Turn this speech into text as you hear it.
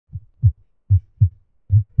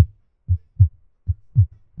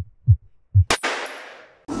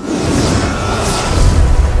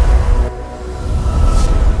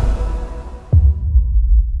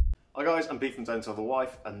Pete from Don't Tell the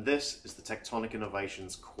Wife, and this is the Tectonic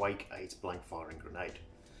Innovations Quake 8 blank firing grenade.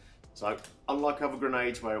 So, unlike other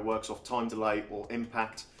grenades where it works off time delay or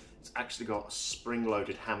impact, it's actually got a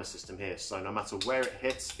spring-loaded hammer system here, so no matter where it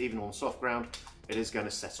hits, even on soft ground, it is going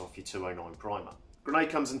to set off your 209 primer. Grenade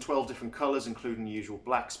comes in 12 different colours, including the usual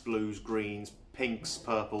blacks, blues, greens, pinks,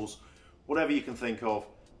 purples, whatever you can think of,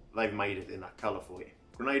 they've made it in that colour for you.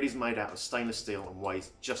 Grenade is made out of stainless steel and weighs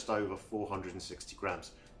just over 460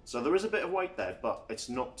 grams. So there is a bit of weight there, but it's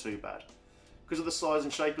not too bad. Because of the size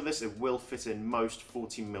and shape of this, it will fit in most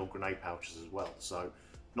 40mm grenade pouches as well, so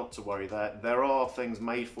not to worry there. There are things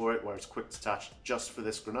made for it where it's quick detach just for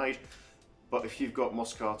this grenade, but if you've got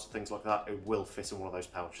moss carts and things like that, it will fit in one of those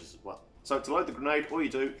pouches as well. So to load the grenade, all you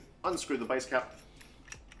do, unscrew the base cap,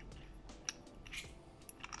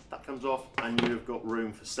 that comes off, and you've got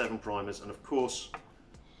room for 7 primers, and of course,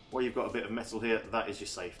 where you've got a bit of metal here, that is your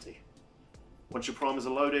safety. Once your primers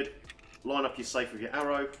are loaded, line up your safe with your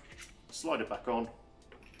arrow, slide it back on,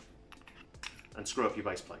 and screw up your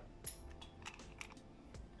base plate.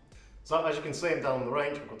 So as you can see, I'm down on the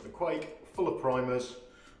range, I've got the Quake full of primers.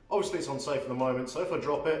 Obviously it's on safe at the moment, so if I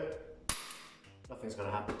drop it, nothing's going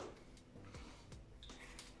to happen.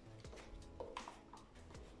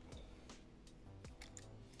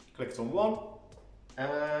 Click it on 1,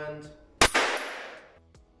 and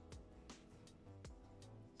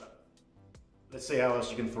let's see how else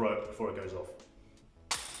you can throw it before it goes off.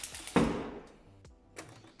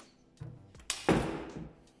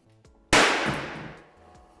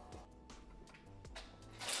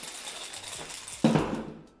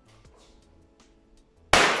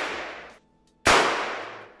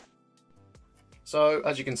 So,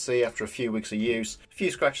 as you can see, after a few weeks of use, a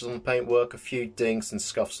few scratches on the paintwork, a few dinks and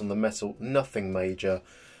scuffs on the metal, nothing major.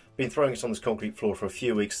 Been throwing it on this concrete floor for a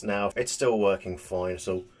few weeks now, it's still working fine.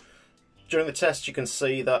 So during the test you can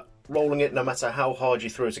see that rolling it, no matter how hard you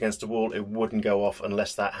threw it against the wall, it wouldn't go off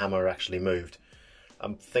unless that hammer actually moved.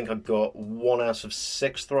 I think I got 1 out of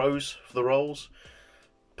 6 throws for the rolls.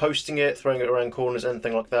 Posting it, throwing it around corners,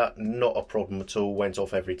 anything like that, not a problem at all, went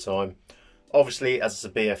off every time. Obviously, as it's a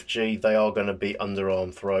BFG, they are going to be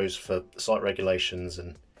underarm throws for site regulations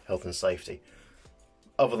and health and safety.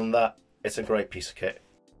 Other than that, it's a great piece of kit.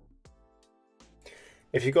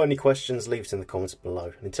 If you've got any questions, leave it in the comments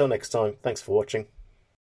below. Until next time, thanks for watching.